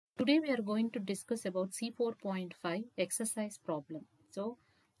Today we are going to discuss about C4.5 exercise problem. So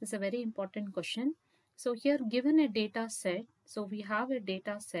it's a very important question. So here given a data set, so we have a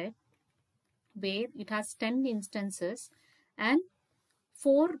data set where it has 10 instances and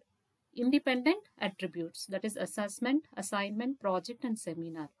 4 independent attributes, that is assessment, assignment, project and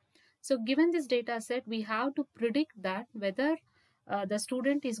seminar. So given this data set, we have to predict that whether the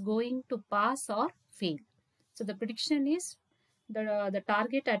student is going to pass or fail. So the prediction is the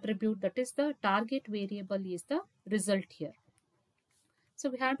target attribute, that is the target variable, is the result here. So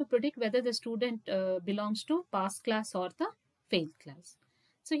we have to predict whether the student belongs to pass class or the fail class.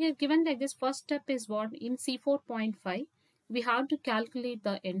 So here given like this, first step is what in C4.5 we have to calculate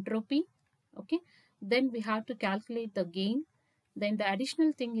the entropy. Okay, then we have to calculate the gain. Then the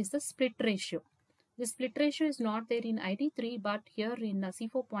additional thing is the split ratio. The split ratio is not there in ID3, but here in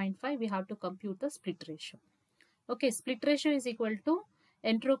C4.5 we have to compute the split ratio. Okay, split ratio is equal to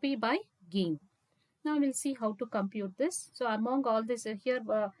entropy by gain. Now we'll see how to compute this. So among all this here,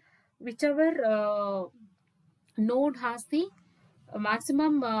 whichever node has the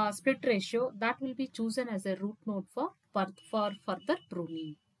maximum split ratio, that will be chosen as a root node for further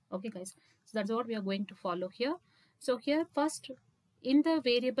pruning. Okay guys, so that's what we are going to follow here. So here first in the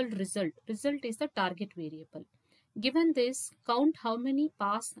variable result is the target variable. Given this, count how many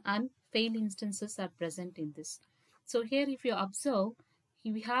pass and fail instances are present in this. So here if you observe,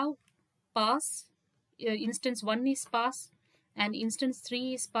 we have pass, instance 1 is pass, and instance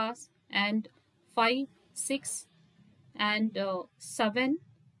 3 is pass, and 5, 6 and 7,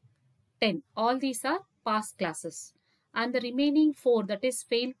 10. All these are pass classes. And the remaining 4, that is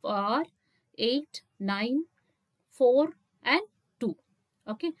fail, are 8, 9, 4 and 2.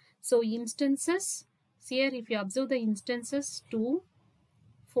 Okay. So instances, here if you observe the instances 2,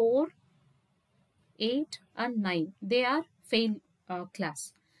 4, 8 and 9, they are fail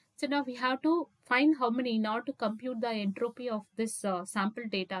class. So now we have to find how many. In order to compute the entropy of this sample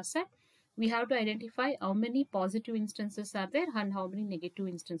data set, we have to identify how many positive instances are there and how many negative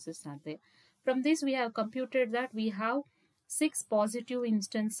instances are there. From this we have computed that we have 6 positive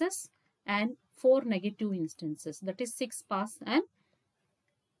instances and 4 negative instances, that is 6 pass and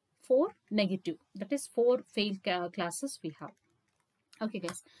 4 negative, that is 4 fail classes we have. Okay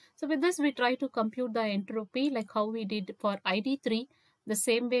guys, so with this we try to compute the entropy like how we did for ID3. The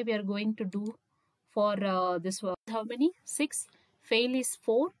same way we are going to do for this one. How many? 6. Fail is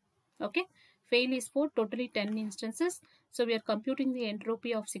 4. Okay, fail is 4, totally 10 instances. So we are computing the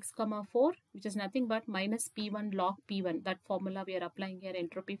entropy of 6, 4, which is nothing but minus P1 log P1. That formula we are applying here,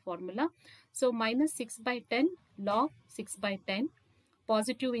 entropy formula. So minus 6 by 10 log 6 by 10.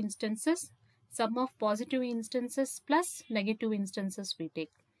 Positive instances, sum of positive instances plus negative instances we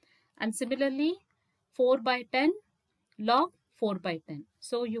take. And similarly 4 by 10 log 4 by 10.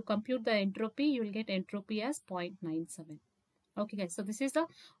 So you compute the entropy, you will get entropy as 0.97. Okay guys, so this is the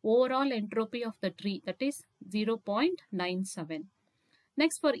overall entropy of the tree, that is 0.97.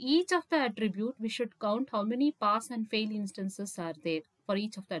 Next, for each of the attribute, we should count how many pass and fail instances are there for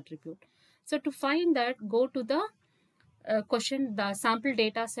each of the attribute. So to find that, go to the question, the sample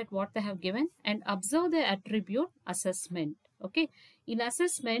data set what they have given, and observe the attribute assessment. Okay, in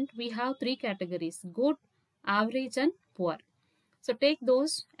assessment we have 3 categories: good, average and poor. So take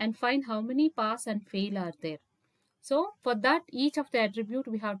those and find how many pass and fail are there. So for that, each of the attribute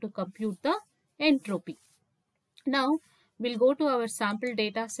we have to compute the entropy. Now we'll go to our sample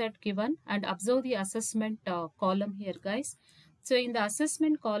data set given and observe the assessment column here guys. So in the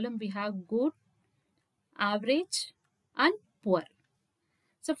assessment column we have good, average and poor.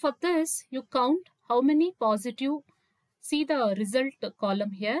 So for this you count how many positive, see the result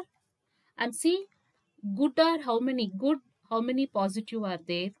column here, and see good are how many, good how many positive are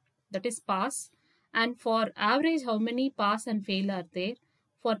there, that is pass, and for average how many pass and fail are there,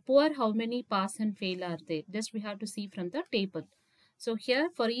 for poor how many pass and fail are there. Just we have to see from the table. So here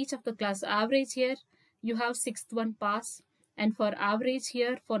for each of the class, average here you have 6th one pass, and for average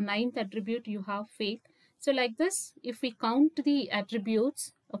here for 9th attribute you have fail. So like this, if we count the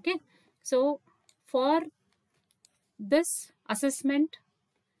attributes, okay, so for this assessment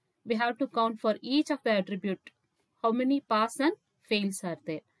we have to count for each of the attribute how many pass and fails are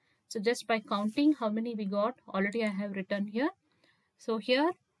there. So just by counting how many we got, already I have written here. So here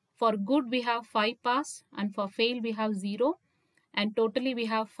for good we have 5 pass and for fail we have 0, and totally we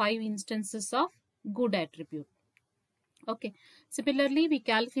have 5 instances of good attribute. Okay, similarly we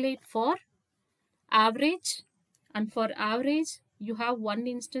calculate for average, and for average you have 1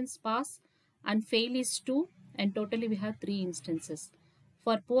 instance pass and fail is 2, and totally we have 3 instances.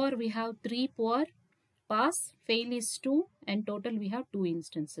 For poor we have 3 poor, pass, fail is 2, and total we have 2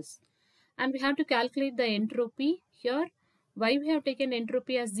 instances. And we have to calculate the entropy here. Why we have taken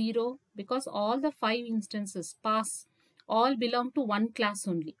entropy as 0? Because all the 5 instances pass all belong to one class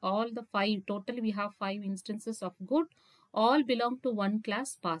only. All the 5, total we have 5 instances of good, all belong to one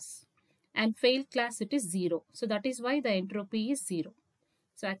class pass. And fail class it is 0. So that is why the entropy is 0.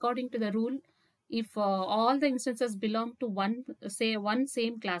 So according to the rule, if all the instances belong to one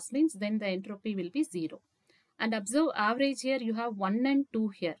same class means, then the entropy will be 0. And observe average here, you have 1 and 2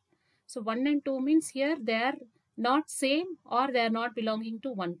 here. So 1 and 2 means here they are not same or they are not belonging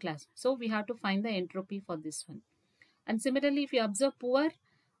to one class. So we have to find the entropy for this one. And similarly, if you observe poor,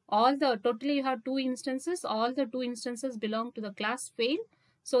 totally you have 2 instances, all the 2 instances belong to the class fail.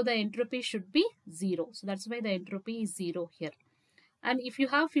 So the entropy should be 0. So that's why the entropy is 0 here. And if you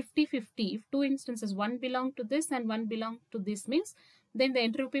have 50-50, if 2 instances, one belong to this and one belong to this means, then the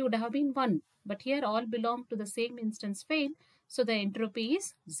entropy would have been 1. But here all belong to the same instance fail. So the entropy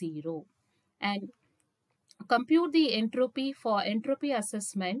is 0. And compute the entropy for entropy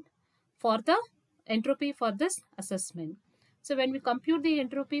assessment for the entropy for this assessment. So when we compute the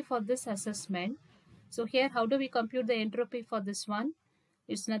entropy for this assessment, so here how do we compute the entropy for this one?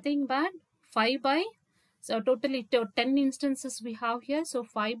 It's nothing but 5 by, so totally 10 instances we have here. So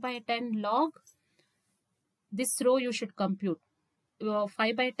 5 by 10 log, this row you should compute.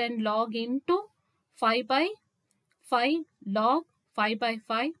 5 by 10 log into 5 by 5 log 5 by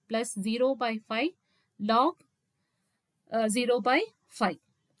 5 plus 0 by 5 log 0 by 5.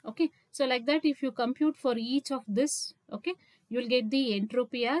 Okay, so like that if you compute for each of this, okay, you will get the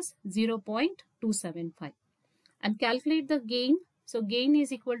entropy as 0.275. And calculate the gain. So gain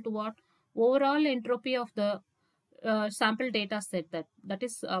is equal to what? Overall entropy of the sample data set, that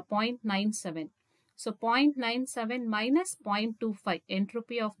is 0.97. So 0.97 minus 0.25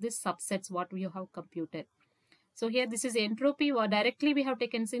 entropy of this subsets what we have computed. So here this is entropy, or directly we have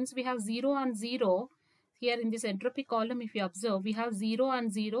taken, since we have 0 and 0 here in this entropy column, if you observe we have 0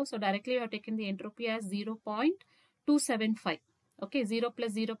 and 0, so directly we have taken the entropy as 0.275. Okay, 0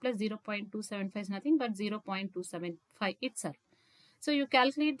 plus 0 plus 0.275 is nothing but 0.275 itself. So you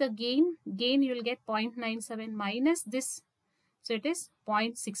calculate the gain you will get 0.97 minus this, so it is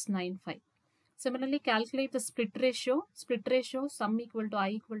 0.695. Similarly, calculate the split ratio sum equal to I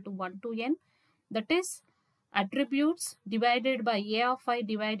equal to 1 to n, that is attributes divided by A of I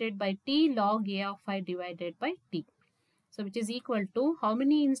divided by T log A of I divided by T. So which is equal to how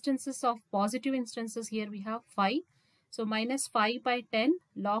many instances of positive instances here we have 5. So minus 5 by 10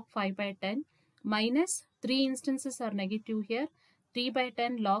 log 5 by 10 minus 3 instances are negative here, 3 by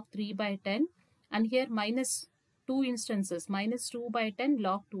 10 log 3 by 10, and here minus 2 instances, minus 2 by 10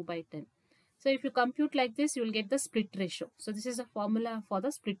 log 2 by 10. So if you compute like this, you will get the split ratio. So this is a formula for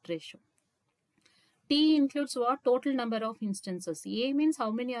the split ratio. T includes what? Total number of instances. A means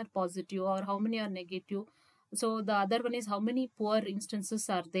how many are positive or how many are negative. So the other one is how many poor instances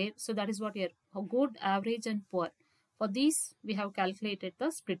are there. So that is what here, good, average and poor. For these, we have calculated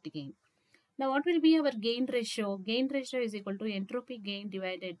the split gain. Now what will be our gain ratio? Gain ratio is equal to entropy gain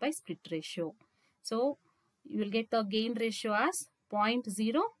divided by split ratio. So you will get the gain ratio as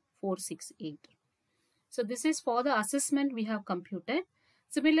 0.0468. So this is for the assessment we have computed.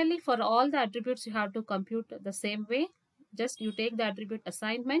 Similarly, for all the attributes you have to compute the same way. Just you take the attribute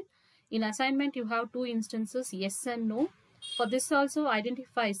assignment. In assignment you have 2 instances, yes and no. For this also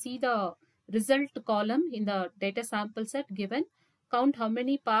identify, see the result column in the data sample set given. Count how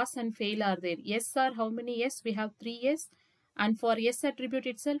many pass and fail are there. Yes are how many yes? We have 3 yes. And for yes attribute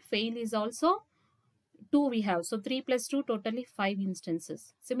itself, fail is also 2 we have. So 3 plus 2, totally 5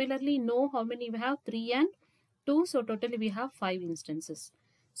 instances. Similarly, no, how many we have? 3 and 2. So totally we have 5 instances.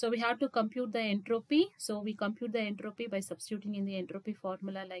 So we have to compute the entropy. So we compute the entropy by substituting in the entropy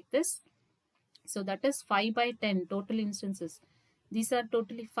formula like this. So that is 5 by 10 total instances. These are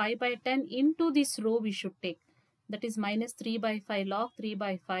totally 5 by 10 into this row we should take. That is minus 3 by 5 log 3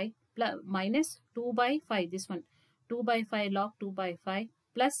 by 5 plus minus 2 by 5. This one 2 by 5 log 2 by 5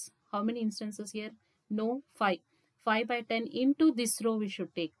 plus how many instances here? No, 5. 5 by 10 into this row we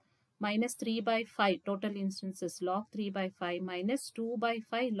should take. Minus 3 by 5 total instances log 3 by 5 minus 2 by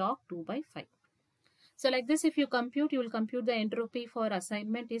 5 log 2 by 5. So like this if you compute, you will compute the entropy for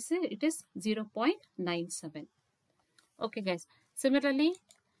assignment is it is 0.97. Okay guys. Similarly,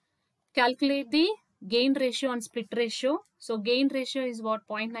 calculate the gain ratio and split ratio. So gain ratio is what?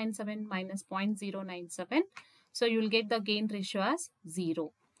 0.97 minus 0.097. So you will get the gain ratio as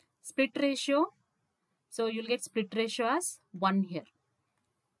 0. Split ratio, so you will get split ratio as 1 here.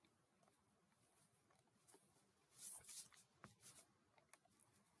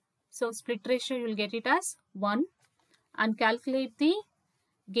 So split ratio, you will get it as 1 and calculate the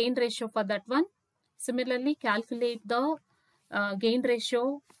gain ratio for that one. Similarly, calculate the gain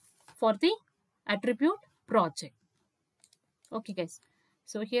ratio for the attribute project. Okay guys,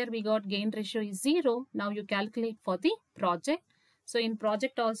 so here we got gain ratio is 0. Now you calculate for the project. So in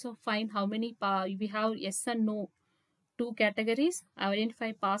project also find how many we have yes and no, 2 categories,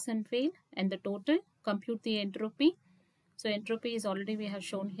 identify pass and fail, and the total, compute the entropy. So entropy is already we have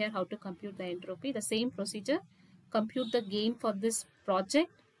shown here how to compute the entropy. The same procedure, compute the gain for this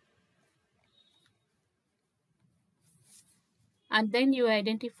project, and then you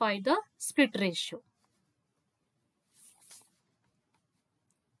identify the split ratio.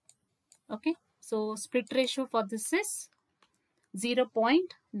 Okay, so split ratio for this is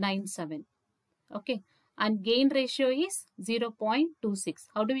 0.97. Okay, and gain ratio is 0.26.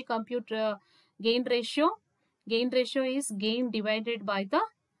 How do we compute gain ratio? Gain ratio is gain divided by the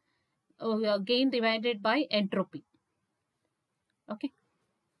gain divided by entropy. Okay,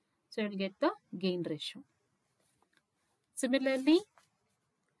 so you'll get the gain ratio. Similarly,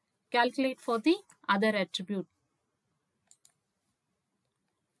 calculate for the other attribute.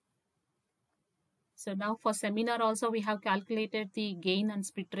 So now for seminar also we have calculated the gain and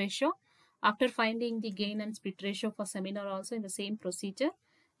split ratio. After finding the gain and split ratio for seminar also in the same procedure,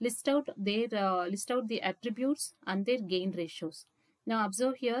 list out the attributes and their gain ratios. Now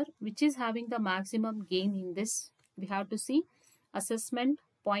observe here which is having the maximum gain in this. We have to see assessment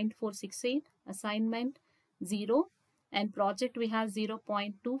 0.468, assignment 0, and project we have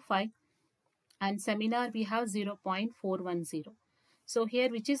 0.25, and seminar we have 0.410. So here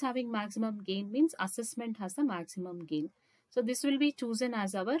which is having maximum gain means assessment has the maximum gain. So this will be chosen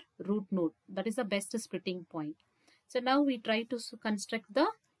as our root node. That is the best splitting point. So now we try to construct the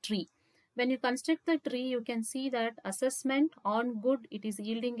tree. When you construct the tree, you can see that assessment on good, it is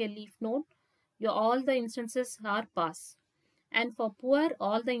yielding a leaf node. All the instances are pass. And for poor,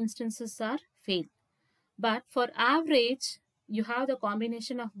 all the instances are fail. But for average, you have the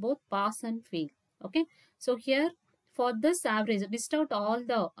combination of both pass and fail. Okay. So here for this average, list out all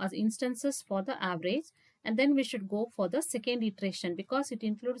the instances for the average, and then we should go for the second iteration because it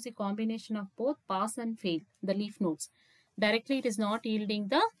includes the combination of both pass and fail, the leaf nodes. Directly it is not yielding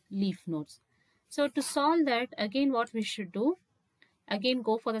the leaf nodes. So to solve that, again what we should do, again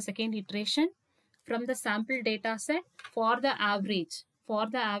go for the second iteration from the sample data set for the average. For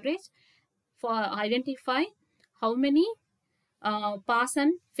identify how many pass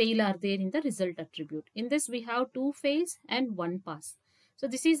and fail are there in the result attribute. In this we have 2 fails and 1 pass. So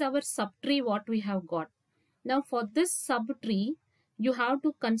this is our subtree what we have got. Now for this subtree you have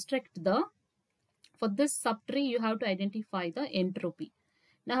to construct the, for this subtree you have to identify the entropy.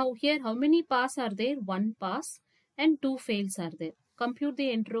 Now here how many pass are there? 1 pass and 2 fails are there. Compute the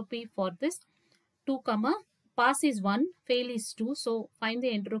entropy for this 2, pass is 1, fail is 2. So find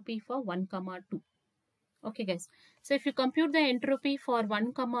the entropy for 1, 2. Okay guys, so if you compute the entropy for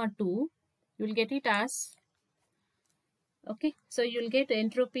 1, 2, you will get it as, okay, so you will get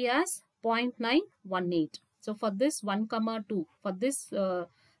entropy as 0.918. So for this 1, 2, for this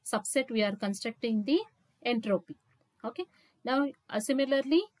subset we are constructing the entropy. Okay, now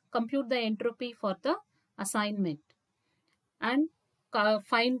similarly compute the entropy for the assignment and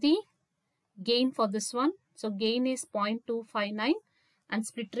find the gain for this one. So gain is 0.259 and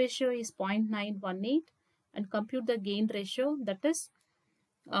split ratio is 0.918. And compute the gain ratio, that is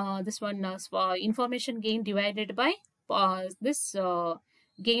this one information gain divided by this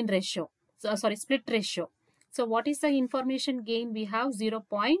gain ratio. So, sorry, split ratio. So what is the information gain? We have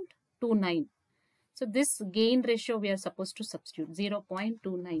 0.29. So this gain ratio we are supposed to substitute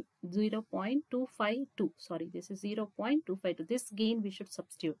 0.29, 0.252. Sorry, this is 0.252. This gain we should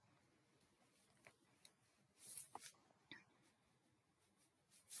substitute.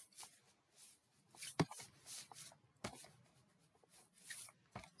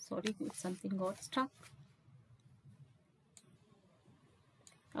 Sorry, something got stuck.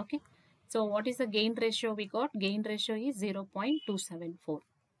 Okay, so what is the gain ratio we got? Gain ratio is 0.274.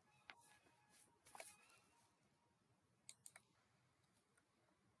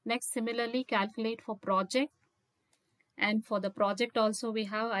 Next, similarly calculate for project, and for the project also we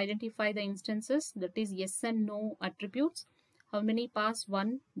have identify the instances, that is yes and no attributes. How many pass?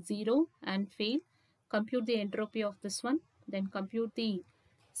 1, 0 and fail. Compute the entropy of this one, then compute the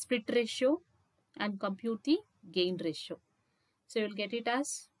split ratio and compute the gain ratio. So you will get it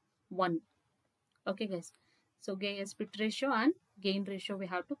as 1. Okay guys, so split ratio and gain ratio we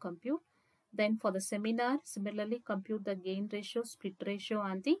have to compute. Then for the seminar, similarly compute the gain ratio, split ratio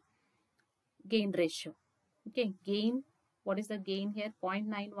and the gain ratio. Okay, gain What is the gain here?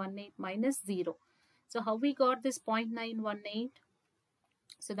 0.918 minus 0. So how we got this 0.918?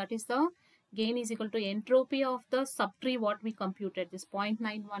 So that is the gain is equal to entropy of the subtree what we computed. This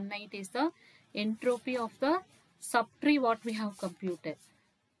 0.918 is the entropy of the subtree what we have computed.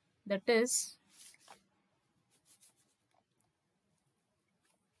 That is,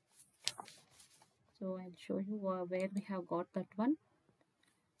 so I'll show you where we have got that one.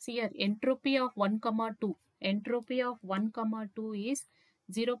 See here, entropy of 1, 2. Entropy of 1, 2 is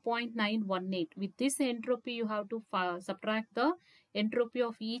 0.918. With this entropy, you have to subtract the entropy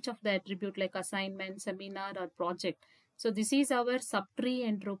of each of the attribute like assignment, seminar or project. So this is our subtree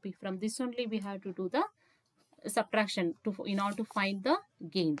entropy. From this only we have to do the subtraction in order to find the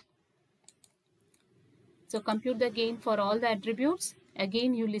gain. So compute the gain for all the attributes.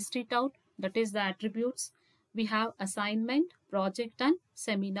 Again, you list it out. That is the attributes. We have assignment, project and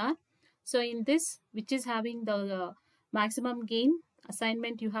seminar. So in this, which is having the maximum gain,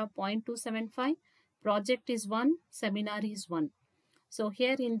 assignment you have 0.275, project is 1, seminar is 1. So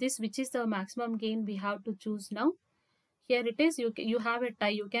here in this, which is the maximum gain, we have to choose now. Here it is, you have a tie.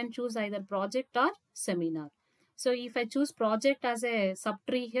 You can choose either project or seminar. So if I choose project as a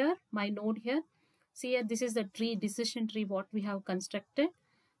subtree here, my node here, see here, this is the tree, decision tree what we have constructed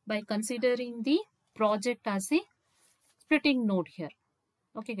by considering the project as a splitting node here.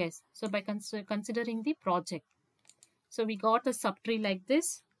 Okay guys, so by considering the project. So we got a subtree like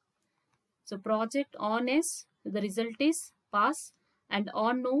this. So project on S, the result is pass, and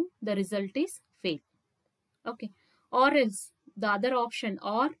on no, the result is fail. Okay, or else the other option,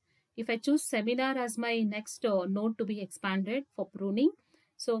 or if I choose seminar as my next node to be expanded for pruning.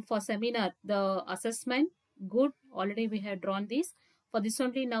 So for seminar, the assessment, good, already we have drawn this. For this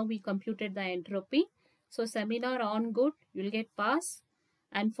only now we computed the entropy. So seminar on good, you will get pass,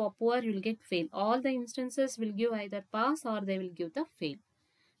 and for poor you will get fail. All the instances will give either pass or they will give the fail.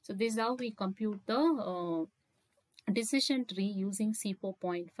 So this is how we compute the decision tree using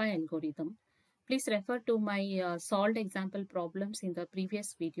C4.5 algorithm. Please refer to my solved example problems in the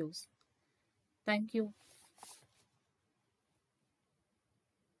previous videos. Thank you.